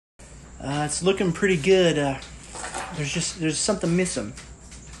It's looking pretty good. There's something missing.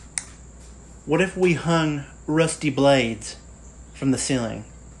 What if we hung rusty blades from the ceiling?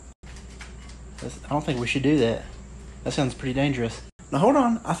 I don't think we should do that. That sounds pretty dangerous. Now hold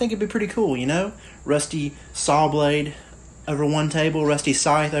on, I think it'd be pretty cool, you know? Rusty saw blade over one table, rusty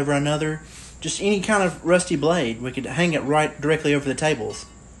scythe over another. Just any kind of rusty blade. We could hang it right directly over the tables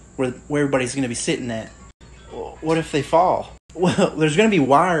where everybody's going to be sitting at. What if they fall? Well, there's going to be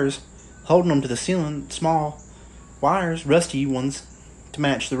wires holding them to the ceiling, small wires, rusty ones, to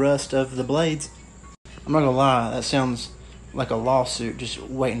match the rust of the blades. I'm not going to lie, that sounds like a lawsuit just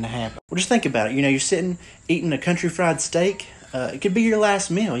waiting to happen. Well, just think about it. You know, you're sitting eating a country fried steak. It could be your last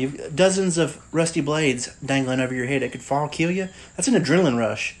meal. You've dozens of rusty blades dangling over your head. It could fall, kill you. That's an adrenaline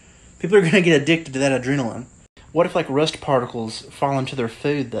rush. People are going to get addicted to that adrenaline. What if, like, rust particles fall into their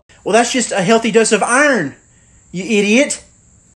food, though? Well, that's just a healthy dose of iron, you idiot.